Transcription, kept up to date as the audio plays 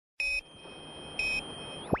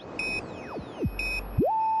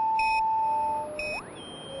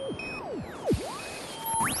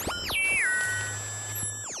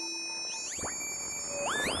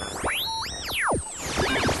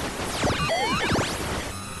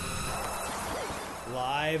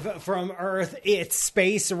Live from Earth, it's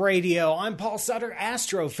Space Radio. I'm Paul Sutter,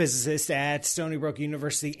 astrophysicist at Stony Brook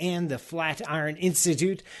University and the Flatiron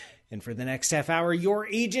Institute. And for the next half hour, your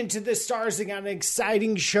agent to the stars. I got an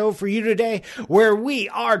exciting show for you today where we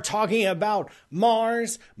are talking about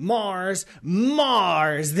Mars.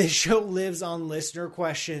 This show lives on listener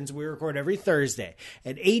questions. We record every Thursday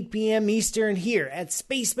at 8 p.m. Eastern here at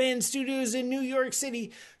Spaceman Studios in New York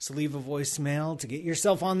City. So leave a voicemail to get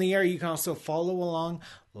yourself on the air. You can also follow along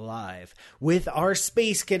live with our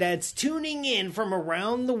space cadets tuning in from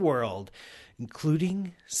around the world,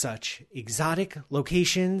 including such exotic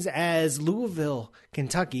locations as Louisville,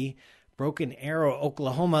 Kentucky, Broken Arrow,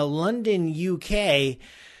 Oklahoma, London, UK,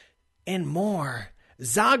 and more.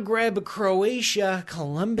 Zagreb, Croatia,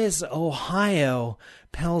 Columbus, Ohio,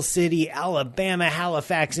 Pell City, Alabama,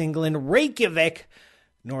 Halifax, England, Reykjavik,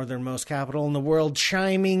 northernmost capital in the world,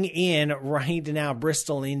 chiming in right now,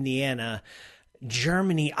 Bristol, Indiana,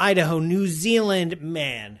 Germany, Idaho, New Zealand.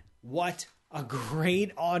 Man, what a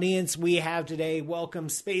great audience we have today. Welcome,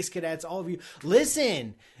 Space Cadets, all of you.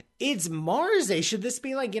 Listen, it's Mars Day. Should this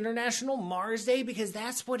be like International Mars Day? Because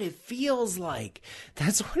that's what it feels like.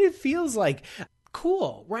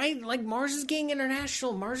 Cool, right? Like Mars is getting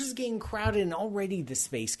international. Mars is getting crowded, and already the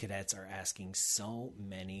Space Cadets are asking so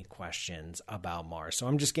many questions about Mars. So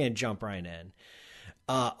I'm just going to jump right in.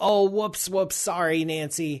 Whoops. Sorry,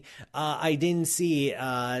 Nancy. I didn't see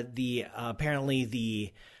apparently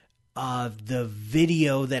the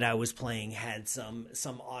video that I was playing had some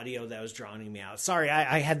audio that was drowning me out. Sorry,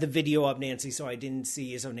 I had the video up, Nancy, so I didn't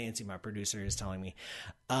see. So Nancy, my producer, is telling me.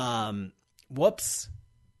 Whoops.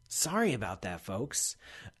 Sorry about that, folks.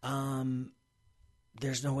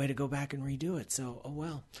 There's no way to go back and redo it. So, oh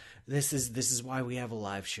well. This is why we have a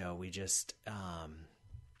live show. We just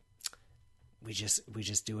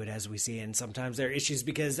do it as we see it. And sometimes there are issues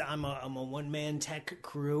because I'm a one-man tech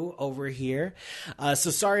crew over here.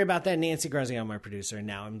 So sorry about that, Nancy Graziano, my producer. And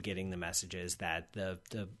now I'm getting the messages that the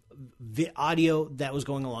audio that was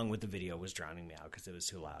going along with the video was drowning me out because it was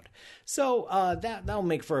too loud. So that'll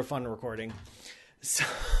make for a fun recording. So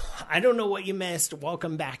I don't know what you missed.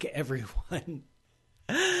 Welcome back, everyone,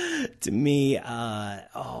 to me.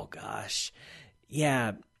 Oh gosh.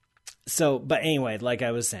 Yeah. So, but anyway, like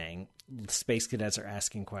I was saying, Space Cadets are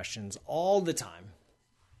asking questions all the time.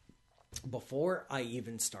 Before I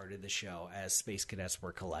even started the show, as Space Cadets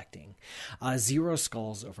were collecting, Zero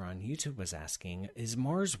Skulls over on YouTube was asking, is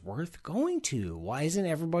Mars worth going to? Why isn't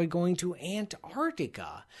everybody going to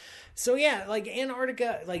Antarctica? So yeah, like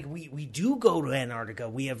Antarctica, like we do go to Antarctica.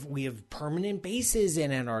 We have permanent bases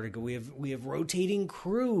in Antarctica. We have rotating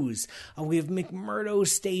crews. We have McMurdo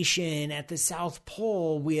Station at the South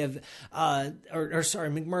Pole. We have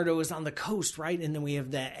McMurdo is on the coast, right? And then we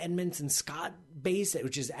have the Edmonton Scott base,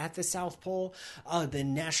 which is at the South Pole. The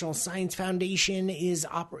National Science Foundation is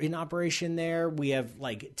in operation there. We have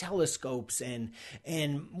like telescopes and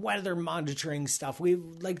weather monitoring stuff.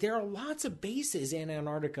 There are lots of bases in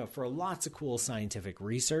Antarctica for lots of cool scientific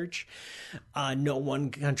research. No one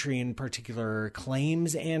country in particular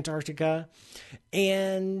claims Antarctica.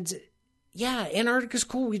 And yeah, Antarctica's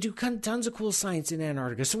cool. We do tons of cool science in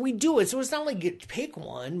Antarctica. So we do it. So it's not like you pick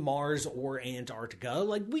one, Mars or Antarctica.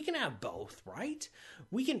 Like we can have both, right?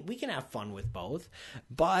 We can have fun with both.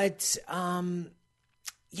 But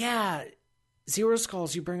yeah, Zero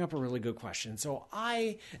Skulls, you bring up a really good question. So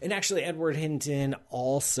actually Edward Hinton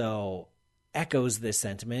also echoes this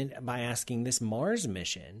sentiment by asking, this Mars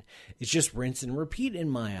mission is just rinse and repeat in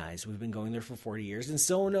my eyes. We've been going there for 40 years and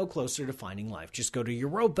still no closer to finding life. Just go to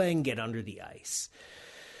Europa and get under the ice.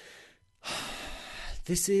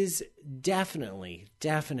 This is definitely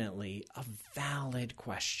a valid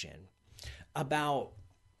question about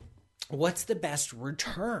what's the best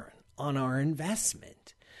return on our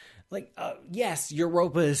investment. Yes,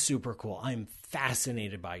 Europa is super cool. I'm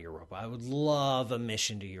fascinated by Europa. I would love a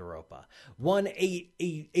mission to Europa.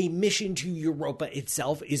 A mission to Europa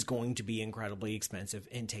itself is going to be incredibly expensive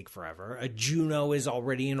and take forever. A Juno is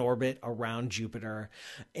already in orbit around Jupiter.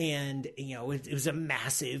 And, it was a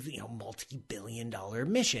massive, multi-billion-dollar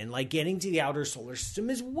mission. Like getting to the outer solar system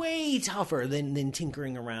is way tougher than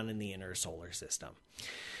tinkering around in the inner solar system.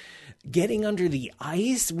 Getting under the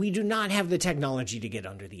ice, we do not have the technology to get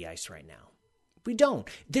under the ice right now. We don't.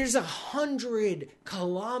 There's 100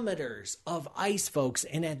 kilometers of ice, folks,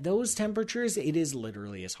 and at those temperatures, it is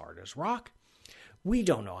literally as hard as rock. We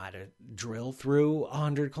don't know how to drill through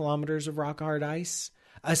 100 kilometers of rock-hard ice,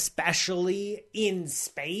 especially in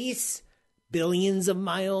space, billions of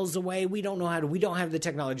miles away. We don't know how to. We don't have the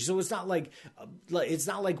technology. So it's not like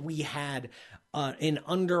we had an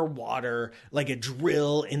underwater, like a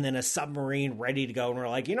drill and then a submarine ready to go. And we're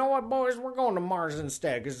like, you know what, boys, we're going to Mars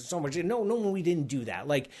instead because it's so much. No, we didn't do that.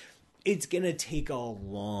 Like, it's going to take a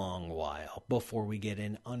long while before we get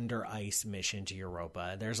an under ice mission to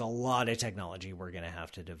Europa. There's a lot of technology we're going to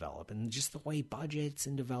have to develop. And just the way budgets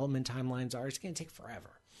and development timelines are, it's going to take forever.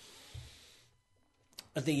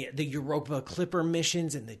 The Europa Clipper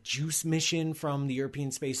missions and the JUICE mission from the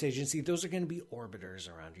European Space Agency, those are going to be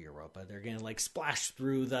orbiters around Europa. They're going to like splash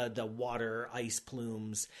through the water ice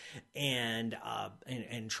plumes and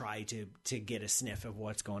try to get a sniff of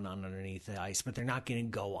what's going on underneath the ice, but they're not going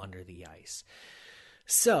to go under the ice.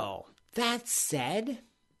 So that said,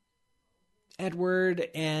 Edward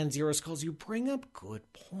and Zero Skulls, you bring up good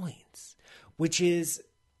points, which is,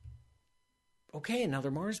 okay,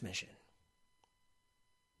 another Mars mission.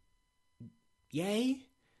 Yay.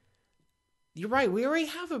 You're right. We already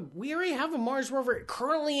have a Mars rover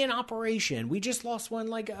currently in operation. We just lost one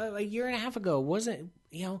like a year and a half ago, wasn't,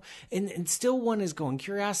 and still one is going.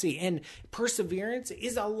 Curiosity and Perseverance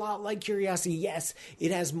is a lot like Curiosity. Yes,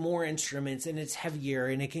 it has more instruments and it's heavier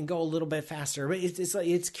and it can go a little bit faster, but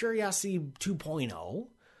it's Curiosity 2.0,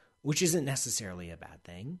 which isn't necessarily a bad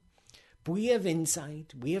thing. But we have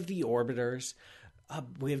InSight, we have the orbiters.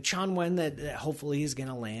 We have Chanwen that hopefully is going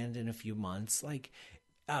to land in a few months.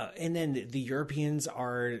 And then the Europeans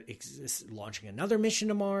are launching another mission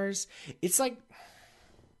to Mars. It's like,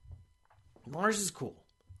 Mars is cool.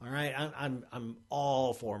 All right, I'm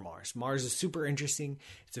all for Mars. Mars is super interesting.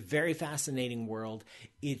 It's a very fascinating world.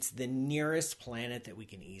 It's the nearest planet that we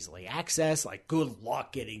can easily access. Like, good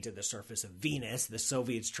luck getting to the surface of Venus. The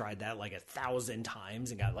Soviets tried that like 1,000 times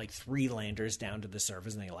and got like 3 landers down to the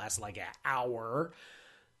surface, and they last like an hour.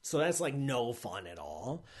 So that's like no fun at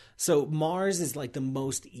all. So Mars is like the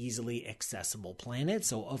most easily accessible planet.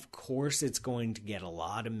 So of course it's going to get a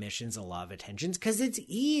lot of missions, a lot of attentions, because it's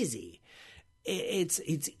easy.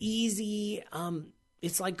 It's easy.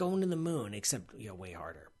 It's like going to the moon, except way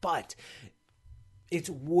harder. But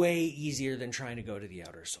it's way easier than trying to go to the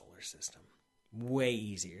outer solar system. Way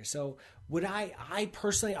easier. So I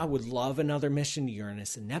personally would love another mission to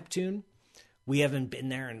Uranus and Neptune. We haven't been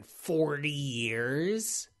there in 40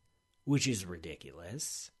 years, which is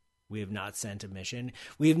ridiculous. We have not sent a mission.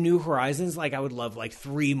 We have New Horizons. Like, I would love like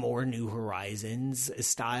 3 more New Horizons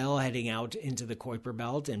style heading out into the Kuiper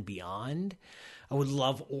Belt and beyond. I would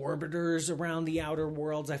love orbiters around the outer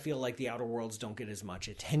worlds. I feel like the outer worlds don't get as much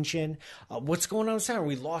attention. What's going on with Saturn?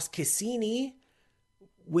 We lost Cassini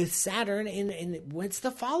with Saturn. And what's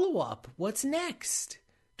the follow-up? What's next?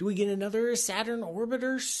 Do we get another Saturn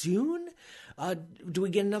orbiter soon? Do we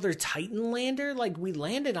get another Titan lander? Like, we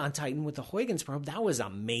landed on Titan with the Huygens probe. That was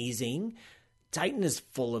amazing. Titan is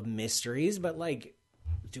full of mysteries, but like,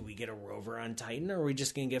 do we get a rover on Titan, or are we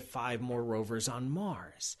just going to get 5 more rovers on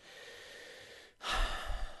Mars?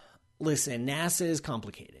 Listen, NASA is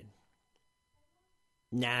complicated.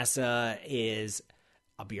 NASA is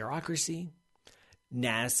a bureaucracy.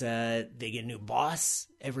 NASA, they get a new boss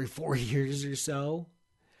every 4 years or so.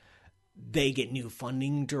 They get new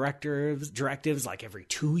funding directives like every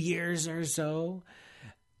 2 years or so.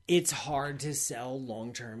 It's hard to sell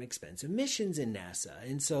long-term expensive missions in NASA.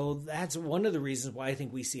 And so that's one of the reasons why I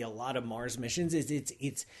think we see a lot of Mars missions is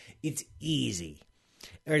it's easy.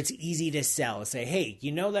 Or it's easy to sell. Say, hey,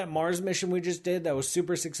 that Mars mission we just did that was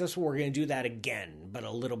super successful? We're going to do that again, but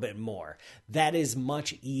a little bit more. That is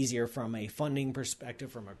much easier from a funding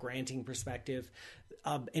perspective, from a granting perspective.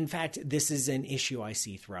 In fact, this is an issue I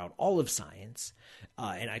see throughout all of science.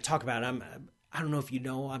 And I talk about, I don't know if you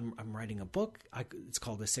know, I'm writing a book. It's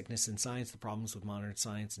called The Sickness in Science, The Problems with Modern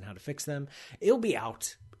Science and How to Fix Them. It'll be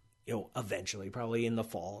out eventually, probably in the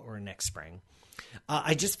fall or next spring.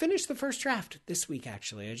 I just finished the first draft this week,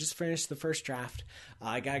 actually. I just finished the first draft.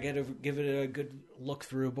 I got to give it a good look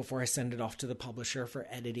through before I send it off to the publisher for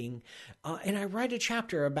editing. And I write a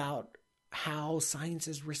chapter about how science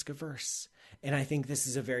is risk averse. And I think this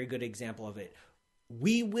is a very good example of it.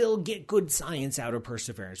 We will get good science out of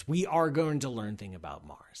Perseverance. We are going to learn things about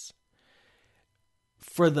Mars.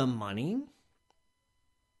 For the money,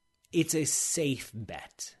 it's a safe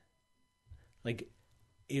bet. Like,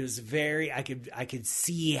 it was I could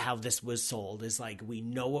see how this was sold. It's like, we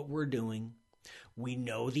know what we're doing. We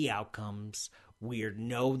know the outcomes. We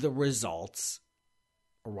know the results,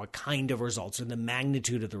 or what kind of results, or the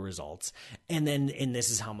magnitude of the results. And this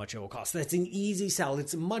is how much it will cost. That's an easy sell.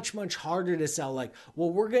 It's much, much harder to sell. Like, well,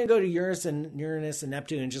 we're going to go to Uranus and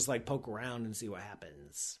Neptune and just like poke around and see what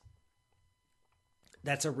happens.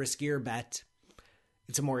 That's a riskier bet.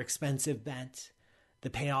 It's a more expensive bet. The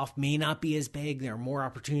payoff may not be as big. There are more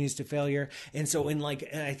opportunities to failure. And so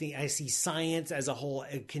I think I see science as a whole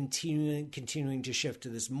continuing to shift to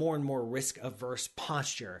this more and more risk averse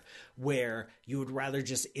posture where you would rather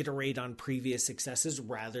just iterate on previous successes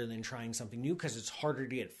rather than trying something new because it's harder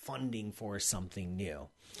to get funding for something new.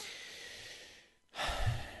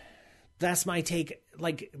 That's my take.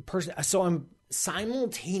 So I'm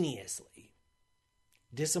simultaneously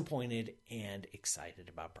disappointed and excited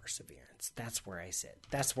about Perseverance. That's where I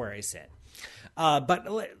sit.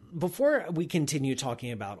 But before we continue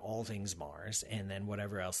talking about all things Mars and then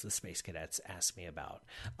whatever else the Space Cadets asked me about,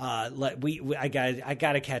 I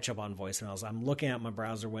got to catch up on voicemails. I'm looking at my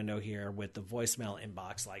browser window here with the voicemail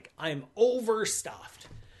inbox. I'm overstuffed.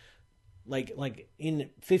 Like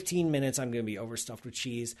in 15 minutes, I'm going to be overstuffed with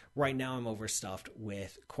cheese. Right now, I'm overstuffed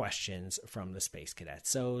with questions from the Space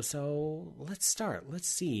Cadets. So let's start. Let's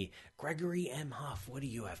see. Gregory M. Huff, what do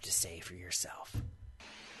you have to say for yourself?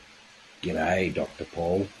 G'day, Dr.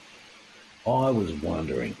 Paul. I was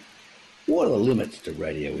wondering, what are the limits to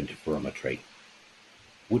radio interferometry?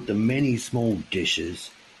 Would the many small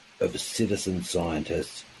dishes of citizen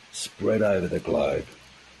scientists spread over the globe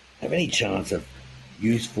have any chance of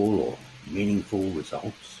useful or meaningful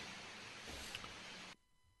results?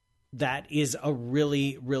 That is a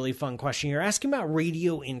really, really fun question. You're asking about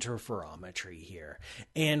radio interferometry here.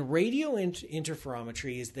 And radio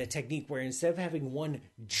interferometry is the technique where instead of having one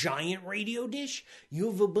giant radio dish,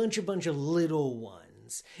 you have a bunch of little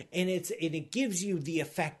ones. And it gives you the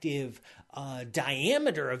effective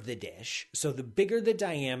diameter of the dish. So the bigger the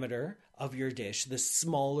diameter of your dish, the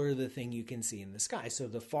smaller the thing you can see in the sky. So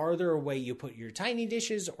the farther away you put your tiny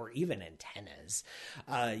dishes or even antennas,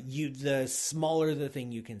 the smaller the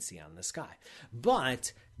thing you can see on the sky.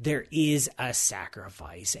 But there is a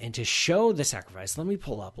sacrifice. And to show the sacrifice, let me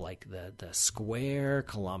pull up the Square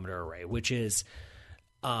Kilometer Array, which is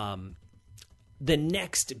the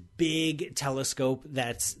next big telescope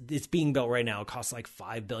it's being built right now. It costs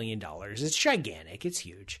 $5 billion. It's gigantic. It's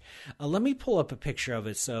huge. Let me pull up a picture of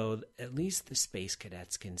it so at least the Space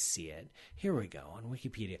Cadets can see it. Here we go on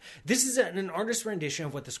Wikipedia. This is an artist's rendition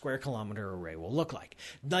of what the Square Kilometer Array will look like.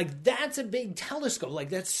 That's a big telescope.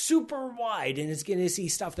 That's super wide, and it's going to see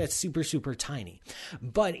stuff that's super, super tiny.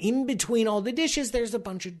 But in between all the dishes, there's a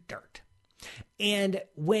bunch of dirt. And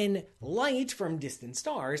when light from distant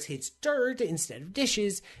stars hits dirt instead of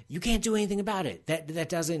dishes, you can't do anything about it. That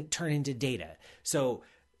doesn't turn into data. So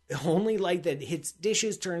only light that hits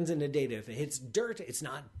dishes turns into data. If it hits dirt, it's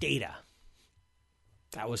not data.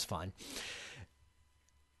 That was fun.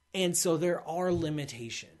 And so there are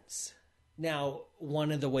limitations. Now,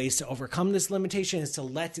 one of the ways to overcome this limitation is to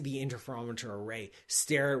let the interferometer array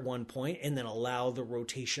stare at one point and then allow the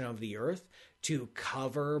rotation of the Earth to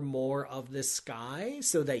cover more of the sky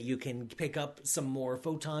so that you can pick up some more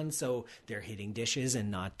photons so they're hitting dishes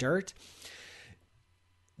and not dirt.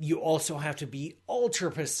 You also have to be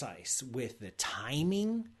ultra precise with the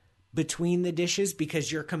timing between the dishes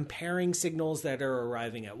because you're comparing signals that are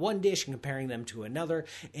arriving at one dish and comparing them to another.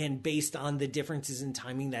 And based on the differences in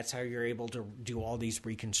timing, that's how you're able to do all these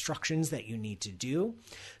reconstructions that you need to do.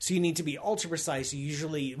 So you need to be ultra precise.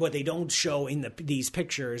 Usually what they don't show in these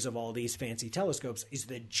pictures of all these fancy telescopes is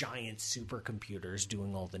the giant supercomputers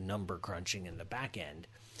doing all the number crunching in the back end.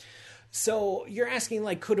 So you're asking,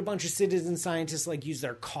 could a bunch of citizen scientists use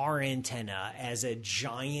their car antenna as a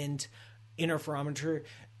giant interferometer?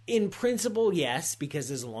 In principle, yes, because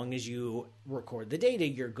as long as you record the data,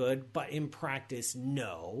 you're good. But in practice,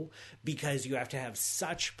 no, because you have to have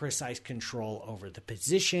such precise control over the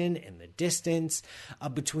position and the distance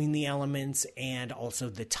between the elements and also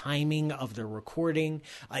the timing of the recording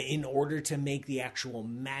in order to make the actual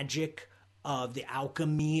magic of the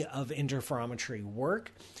alchemy of interferometry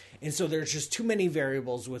work. And so there's just too many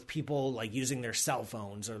variables with people using their cell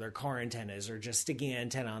phones or their car antennas or just sticking an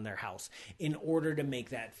antenna on their house in order to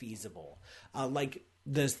make that feasible.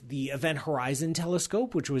 The Event Horizon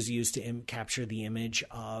Telescope, which was used to capture the image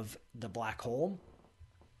of the black hole,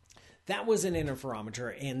 that was an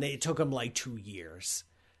interferometer, and it took them 2 years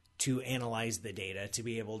to analyze the data to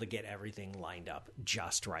be able to get everything lined up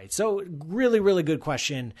just right. So really, really good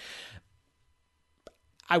question.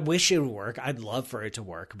 I wish it would work. I'd love for it to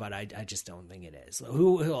work, but I just don't think it is.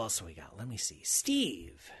 Who else have we got? Let me see.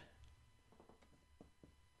 Steve.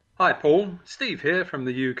 Hi, Paul. Steve here from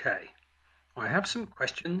the UK. I have some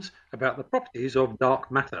questions about the properties of dark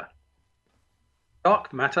matter.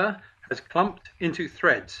 Dark matter has clumped into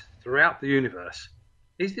threads throughout the universe.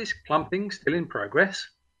 Is this clumping still in progress?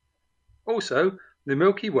 Also, the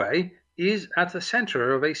Milky Way is at the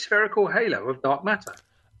center of a spherical halo of dark matter.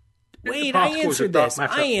 Wait, I particles of answered dark this.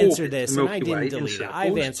 matter I answered orbit this, the and I Milky Way didn't in delete it. circles,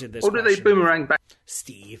 I've answered this or do they question. boomerang back?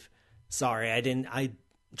 Steve, sorry, I didn't. I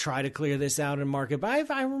try to clear this out and mark it, but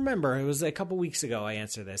I remember it was a couple weeks ago I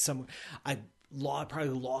answered this. Probably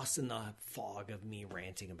lost in the fog of me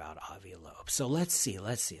ranting about Avi Loeb. So let's see.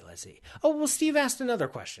 Oh, well, Steve asked another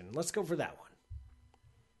question. Let's go for that one.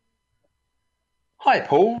 Hi,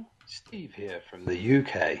 Paul. Steve here from the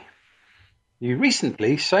UK. You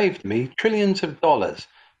recently saved me trillions of dollars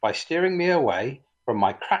by steering me away from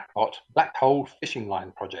my crackpot black hole fishing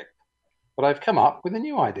line project. But I've come up with a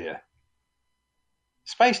new idea.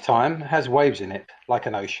 Space-time has waves in it like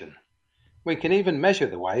an ocean. We can even measure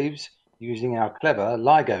the waves using our clever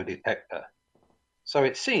LIGO detector. So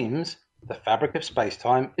it seems the fabric of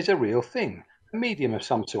space-time is a real thing, a medium of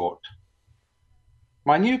some sort.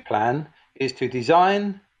 My new plan is to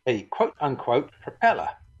design a quote-unquote propeller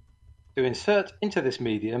to insert into this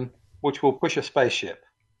medium which will push a spaceship,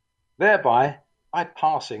 thereby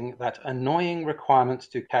bypassing that annoying requirement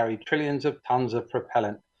to carry trillions of tons of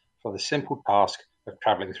propellant for the simple task of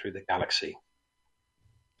traveling through the galaxy.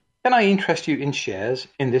 Can I interest you in shares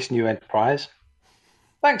in this new enterprise?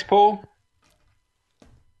 Thanks, Paul.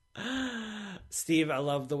 Steve, I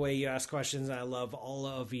love the way you ask questions. I love all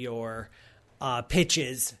of your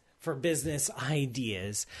pitches for business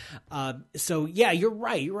ideas. So yeah, you're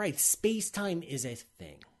right. Space-time is a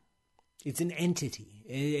thing. It's an entity.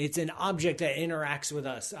 It's an object that interacts with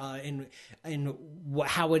us. And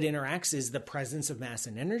how it interacts is the presence of mass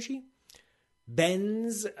and energy,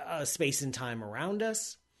 bends space and time around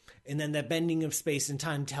us. And then that bending of space and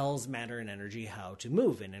time tells matter and energy how to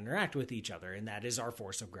move and interact with each other. And that is our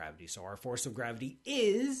force of gravity. So our force of gravity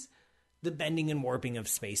is the bending and warping of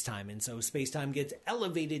space-time. And so space-time gets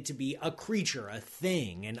elevated to be a creature, a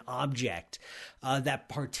thing, an object that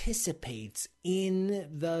participates in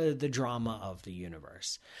the drama of the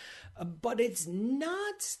universe. But it's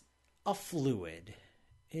not a fluid.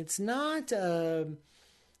 It's not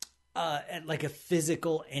like a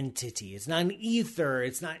physical entity. It's not an ether.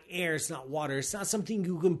 It's not air. It's not water. It's not something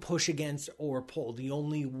you can push against or pull. The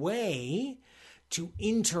only way to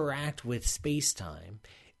interact with space-time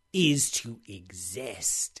is to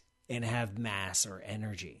exist and have mass or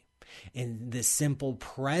energy. And the simple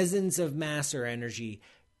presence of mass or energy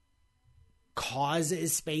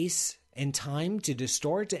causes space and time to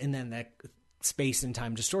distort, and then that space and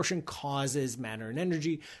time distortion causes matter and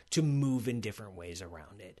energy to move in different ways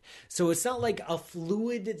around it. So it's not like a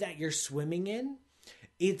fluid that you're swimming in.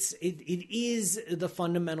 It is the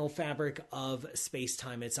fundamental fabric of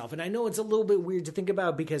space-time itself. And I know it's a little bit weird to think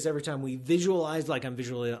about because every time we visualize, like I'm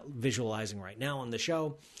visualizing right now on the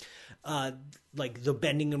show, like the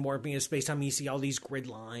bending and warping of space-time, you see all these grid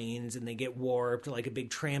lines and they get warped like a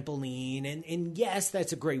big trampoline. And yes,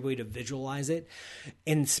 that's a great way to visualize it.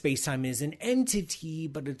 And space-time is an entity,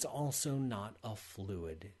 but it's also not a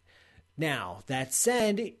fluid. Now, that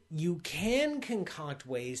said, you can concoct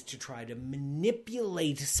ways to try to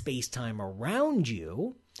manipulate space-time around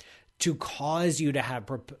you to cause you to have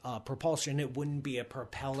propulsion. It wouldn't be a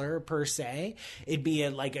propeller per se. It'd be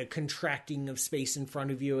like a contracting of space in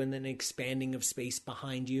front of you and then expanding of space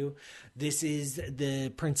behind you. This is the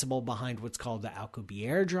principle behind what's called the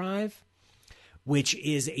Alcubierre drive, which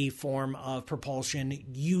is a form of propulsion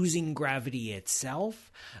using gravity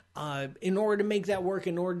itself. In order to make that work,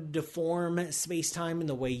 in order to deform space-time in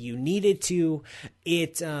the way you need it to,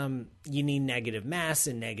 you need negative mass,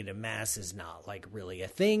 and negative mass is not like really a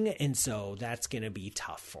thing, and so that's going to be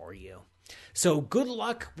tough for you. So good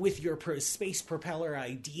luck with your space propeller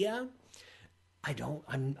idea.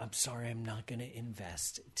 I'm sorry, I'm not going to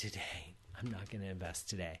invest today.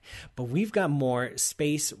 But we've got more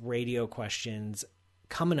space radio questions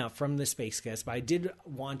coming up from the Space Cast. But I did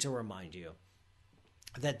want to remind you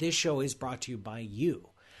that this show is brought to you by you.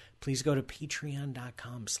 Please go to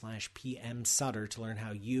patreon.com/PMSutter to learn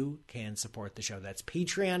how you can support the show. That's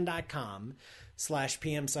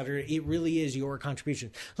patreon.com/PMSutter. It really is your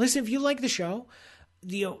contribution. Listen, if you like the show,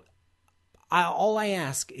 all I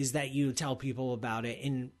ask is that you tell people about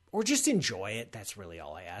it or just enjoy it. That's really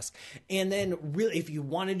all I ask. And then really, if you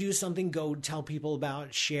want to do something, go tell people about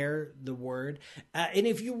it, share the word. And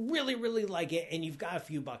if you really, really like it and you've got a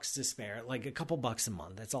few bucks to spare, like a couple bucks a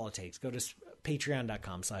month, that's all it takes. Go to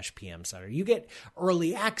patreon.com/PMSutter. You get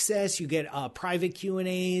early access. You get private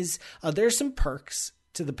Q&As. There's some perks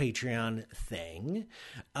to the Patreon thing.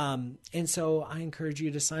 And so I encourage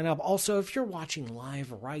you to sign up. Also, if you're watching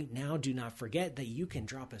live right now, do not forget that you can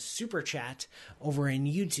drop a super chat over in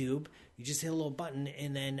YouTube. You just hit a little button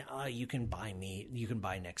and then you can buy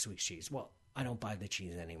next week's cheese. Well, I don't buy the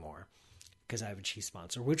cheese anymore because I have a cheese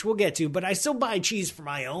sponsor, which we'll get to, but I still buy cheese for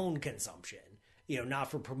my own consumption,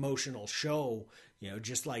 not for promotional show,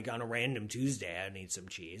 just like on a random Tuesday, I need some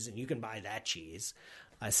cheese, and you can buy that cheese,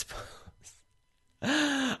 I suppose.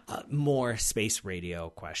 More space radio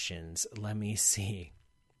questions. Let me see.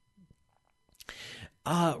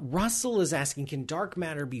 Russell is asking, can dark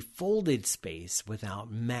matter be folded space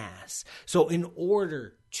without mass? So in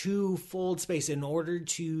order to fold space, in order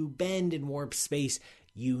to bend and warp space,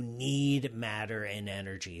 you need matter and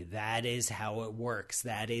energy. That is how it works.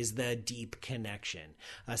 That is the deep connection.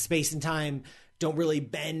 Space and time don't really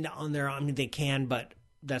bend on their own. I mean, they can, but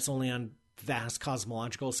that's only on vast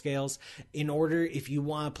cosmological scales. If you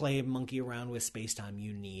want to play monkey around with space-time,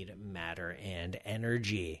 you need matter and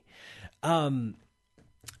energy.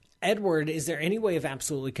 Edward, is there any way of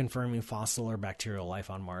absolutely confirming fossil or bacterial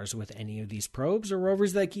life on Mars with any of these probes or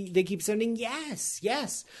rovers that they keep sending? Yes.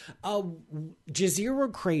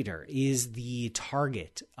 Jezero Crater is the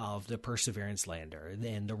target of the Perseverance lander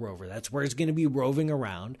and the rover. That's where it's going to be roving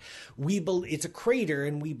around. It's a crater,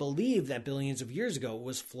 and we believe that billions of years ago it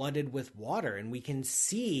was flooded with water, and we can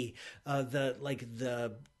see the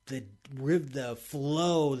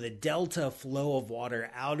delta flow of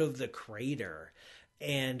water out of the crater.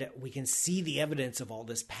 And we can see the evidence of all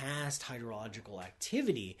this past hydrological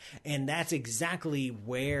activity. And that's exactly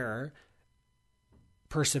where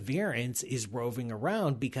Perseverance is roving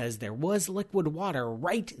around, because there was liquid water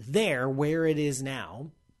right there where it is now.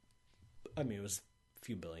 I mean, it was a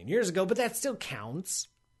few billion years ago, but that still counts.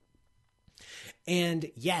 And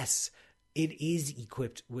yes, it is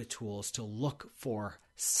equipped with tools to look for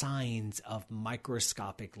signs of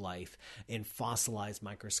microscopic life and fossilized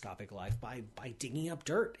microscopic life by digging up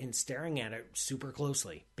dirt and staring at it super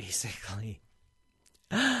closely, basically.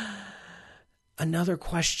 Another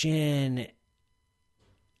question.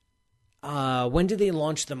 When did they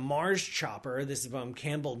launch the Mars Chopper? This is from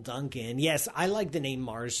Campbell Duncan. Yes, I like the name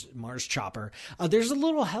Mars Chopper. There's a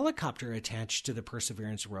little helicopter attached to the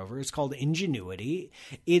Perseverance rover. It's called Ingenuity.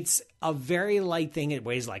 It's a very light thing. It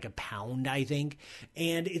weighs like a pound, I think.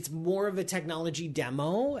 And it's more of a technology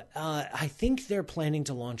demo. I think they're planning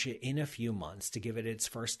to launch it in a few months to give it its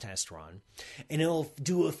first test run. And it'll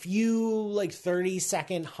do a few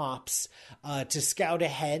 30-second hops to scout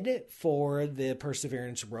ahead for the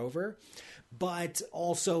Perseverance rover. But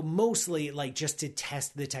also mostly just to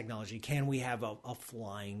test the technology. Can we have a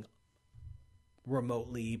flying,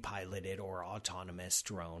 remotely piloted or autonomous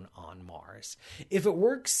drone on Mars? If it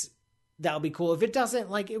works, that'll be cool. If it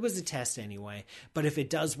doesn't, it was a test anyway. But if it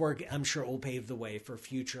does work, I'm sure it will pave the way for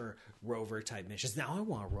future rover type missions. Now I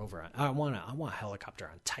want a rover. I want a helicopter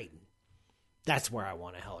on Titan. That's where I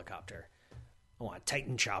want a helicopter. I want a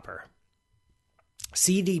Titan chopper.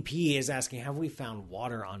 CDP is asking, have we found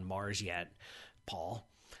water on Mars yet? Paul,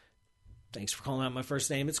 thanks for calling out my first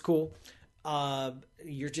name. It's cool.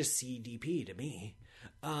 You're just CDP to me.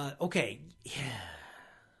 Okay. Yeah.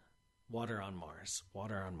 Water on Mars.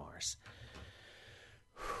 Water on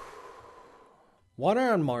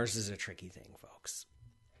Mars is a tricky thing, folks.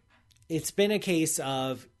 It's been a case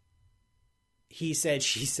of he said,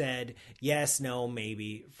 she said, yes, no,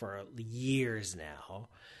 maybe for years now.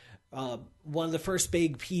 One of the first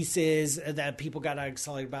big pieces that people got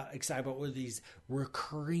excited about were these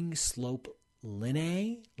recurring slope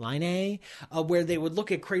lineae, where they would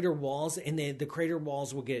look at crater walls, and the crater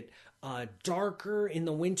walls would get darker in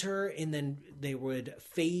the winter, and then they would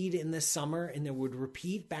fade in the summer, and they would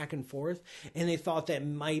repeat back and forth. And they thought that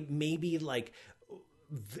maybe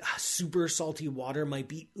super salty water might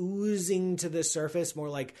be oozing to the surface, more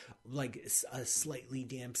like a slightly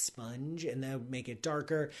damp sponge, and that would make it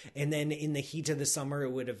darker. And then in the heat of the summer,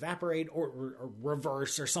 it would evaporate or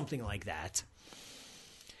reverse or something like that.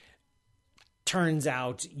 Turns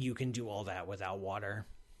out you can do all that without water.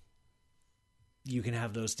 You can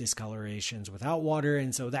have those discolorations without water,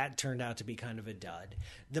 and so that turned out to be kind of a dud.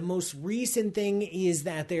 The most recent thing is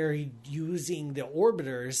that they're using the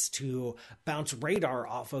orbiters to bounce radar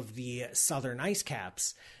off of the southern ice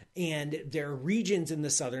caps, and there are regions in the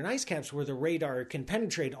southern ice caps where the radar can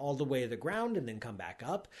penetrate all the way to the ground and then come back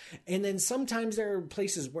up. And then sometimes there are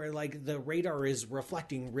places where the radar is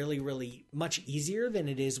reflecting really, really much easier than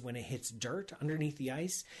it is when it hits dirt underneath the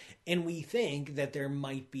ice. And we think that there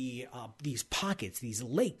might be these pockets, these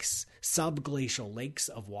lakes, subglacial lakes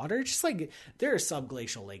of water, just like there are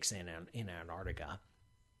subglacial lakes in Antarctica.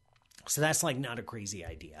 So that's not a crazy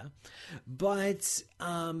idea. But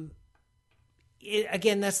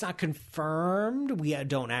again, that's not confirmed. We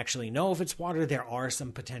don't actually know if it's water. There are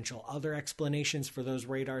some potential other explanations for those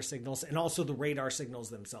radar signals. And also the radar signals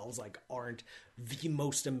themselves aren't the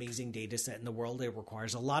most amazing data set in the world. It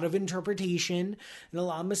requires a lot of interpretation and a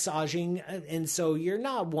lot of massaging. And so you're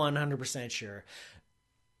not 100% sure.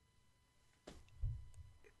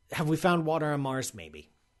 Have we found water on Mars? Maybe.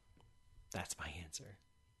 That's my answer.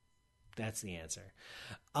 That's the answer.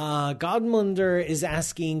 Godmunder is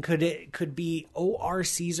asking, could be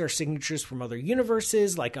ORCs or signatures from other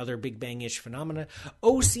universes, like other Big Bang-ish phenomena?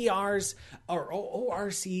 OCRs or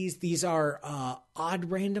ORCs, these are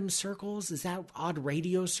odd random circles. Is that odd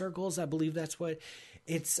radio circles? I believe that's what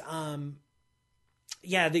it's.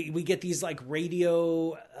 We get these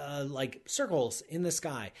radio circles in the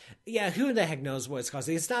sky. Yeah, who the heck knows what it's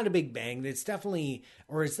causing? It's not a Big Bang. It's definitely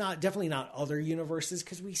not other universes,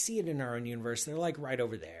 because we see it in our own universe. They're right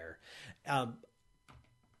over there.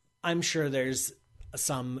 I'm sure there's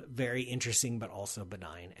some very interesting but also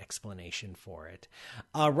benign explanation for it.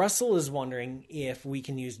 Russell is wondering if we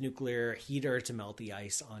can use nuclear heater to melt the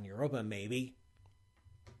ice on Europa. Maybe.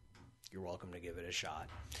 You're welcome to give it a shot.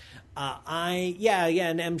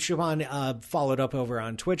 And M. Shuban followed up over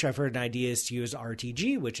on Twitch. I've heard an idea is to use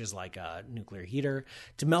RTG, which is like a nuclear heater,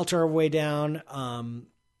 to melt our way down.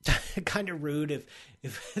 Kind of rude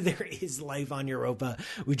if there is life on Europa,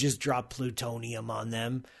 we just drop plutonium on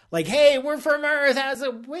them. Hey, we're from Earth.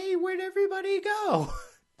 Where'd everybody go?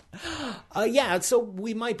 So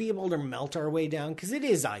we might be able to melt our way down, because it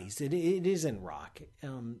is ice. It isn't rock.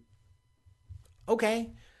 Okay.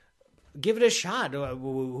 Give it a shot.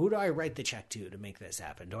 Who do I write the check to make this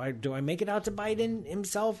happen? Do I make it out to Biden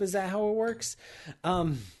himself? Is that how it works?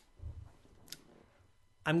 I'm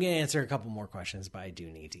going to answer a couple more questions, but I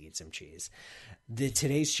do need to eat some cheese.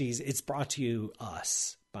 Today's cheese, it's brought to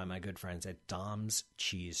us by my good friends at Dom's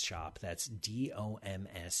Cheese Shop. That's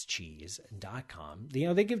DOMS cheese.com.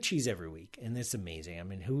 They give cheese every week, and it's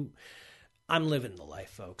amazing. I'm living the life,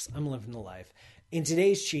 folks. I'm living the life. In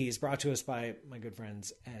today's cheese, brought to us by my good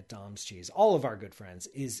friends at Dom's Cheese, all of our good friends,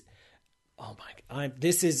 is, oh my God,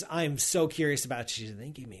 I'm so curious about cheese. They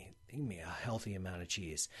give me a healthy amount of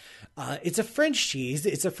cheese. It's a French cheese.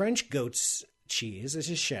 It's a French goat's cheese. It's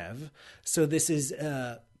a chèvre. So this is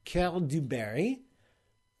Cœur du Berry,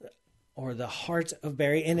 or the heart of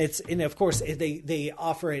berry, and of course they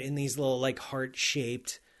offer it in these little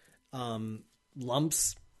heart-shaped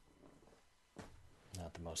lumps.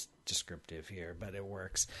 Not the most descriptive here, but it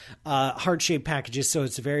works. Heart-shaped packages, so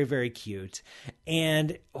it's very, very cute.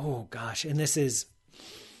 And, oh gosh, and this is,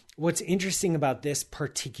 what's interesting about this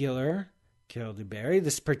particular Cœur du Berry,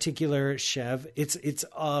 this particular chèvre,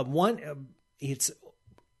 it's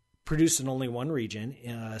produced in only one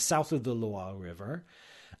region, south of the Loire River.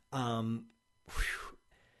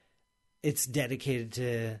 It's dedicated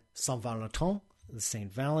to Saint Valentin,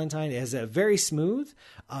 St. Valentine. It has a very smooth,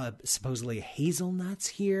 supposedly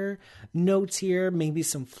hazelnuts notes here, maybe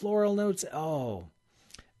some floral notes. Oh,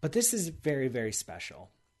 but this is very, very special,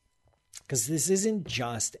 because this isn't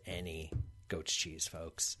just any goat's cheese,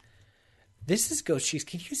 folks. This is goat's cheese.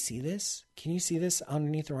 Can you see this? Can you see this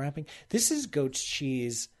underneath the wrapping? This is goat's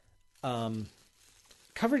cheese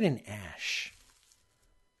covered in ash.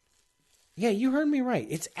 Yeah, you heard me right.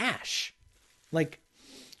 It's ash. Wow.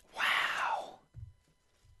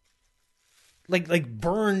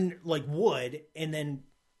 Burn wood and then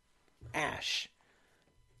ash.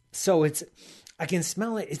 So I can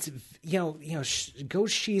smell it. It's,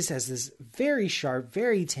 goat's cheese has this very sharp,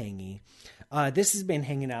 very tangy. This has been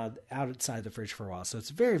hanging out outside the fridge for a while, so it's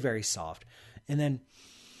very, very soft. And then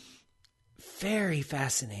very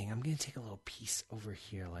fascinating. I'm going to take a little piece over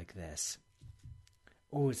here like this.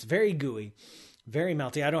 Oh, it's very gooey, very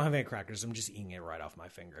melty. I don't have any crackers. I'm just eating it right off my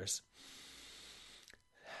fingers.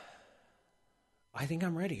 I think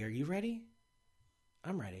I'm ready. Are you ready?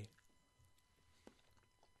 I'm ready.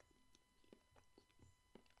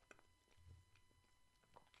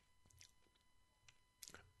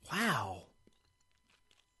 Wow.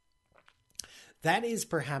 That is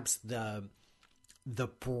perhaps the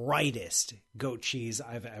brightest goat cheese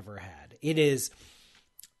I've ever had. It is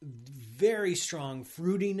very strong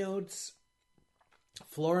fruity notes,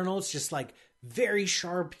 floral notes, just very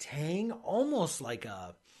sharp tang, almost like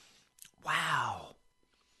a wow.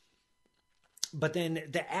 But then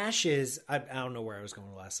the ashes, I don't know where I was going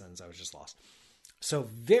with the last sentence. I was just lost. So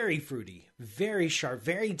very fruity, very sharp,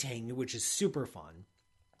 very tangy, which is super fun.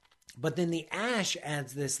 But then the ash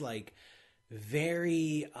adds this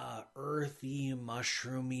very earthy,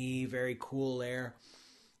 mushroomy, very cool air.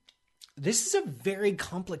 This is a very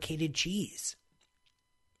complicated cheese.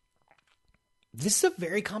 this is a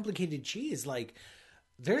very complicated cheese. Like,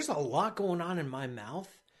 there's a lot going on in my mouth.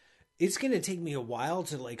 It's going to take me a while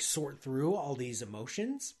to like sort through all these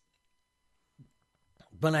emotions.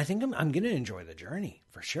 But I think I'm going to enjoy the journey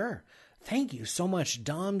for sure. Thank you so much,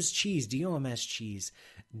 Dom's Cheese, domscheese.com.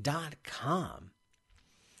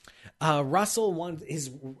 Russell he's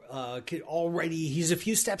a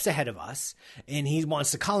few steps ahead of us, and he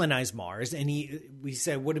wants to colonize Mars. And we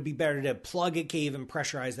said, would it be better to plug a cave and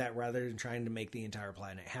pressurize that rather than trying to make the entire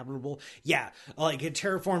planet habitable? Yeah, like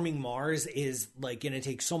terraforming Mars is like going to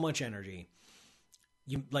take so much energy.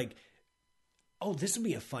 This would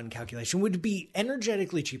be a fun calculation. Would it be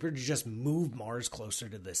energetically cheaper to just move Mars closer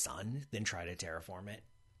to the sun than try to terraform it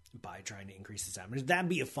by trying to increase its diameter? That'd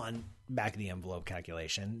be a fun back of the envelope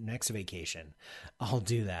calculation. Next vacation, I'll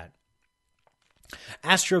do that.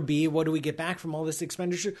 Astro B, what do we get back from all this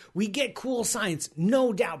expenditure? We get cool science.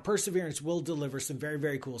 No doubt Perseverance will deliver some very,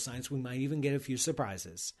 very cool science. We might even get a few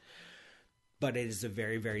surprises. But it is a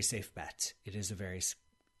very, very safe bet. It is a very...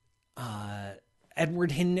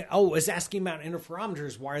 Edward Hin is asking about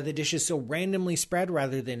interferometers. Why are the dishes so randomly spread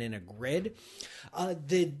rather than in a grid?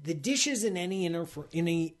 The dishes in any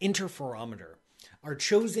interferometer are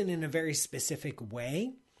chosen in a very specific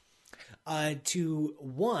way to,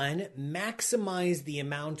 one, maximize the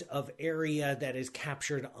amount of area that is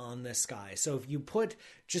captured on the sky. So if you put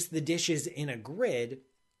just the dishes in a grid,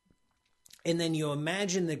 and then you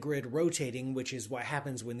imagine the grid rotating, which is what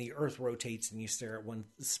happens when the Earth rotates and you stare at one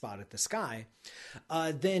spot at the sky,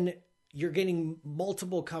 then you're getting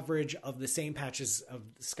multiple coverage of the same patches of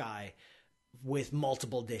the sky with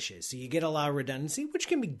multiple dishes. So you get a lot of redundancy, which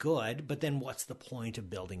can be good, but then what's the point of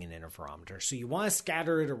building an interferometer? So you want to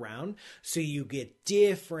scatter it around so you get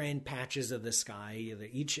different patches of the sky.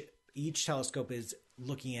 Each telescope is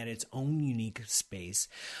looking at its own unique space.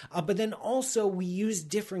 But then also we use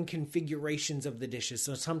different configurations of the dishes.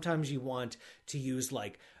 So sometimes you want to use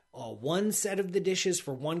like one set of the dishes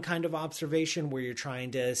for one kind of observation where you're trying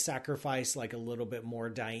to sacrifice like a little bit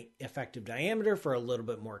more effective diameter for a little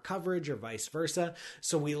bit more coverage, or vice versa.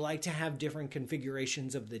 So we like to have different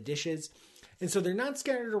configurations of the dishes. And so they're not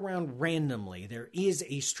scattered around randomly. There is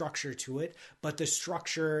a structure to it, but the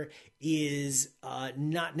structure is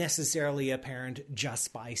not necessarily apparent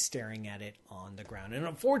just by staring at it on the ground. And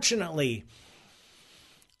unfortunately,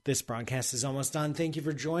 this broadcast is almost done. Thank you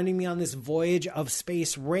for joining me on this voyage of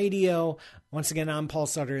space radio. Once again, I'm Paul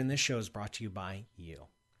Sutter, and this show is brought to you by you.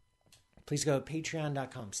 Please go to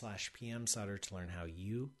patreon.com/pmsutter to learn how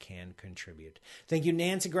you can contribute. Thank you,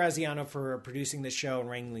 Nancy Graziano, for producing the show and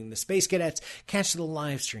wrangling the Space Cadets. Catch the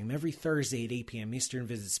live stream every Thursday at 8 p.m. Eastern.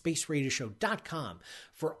 Visit spaceradioshow.com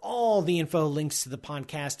for all the info, links to the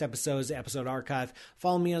podcast episodes, episode archive.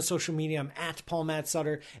 Follow me on social media. I'm at Paul Matt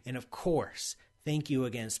Sutter. And of course, thank you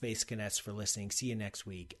again, Space Cadets, for listening. See you next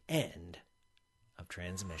week. End of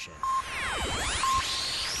transmission.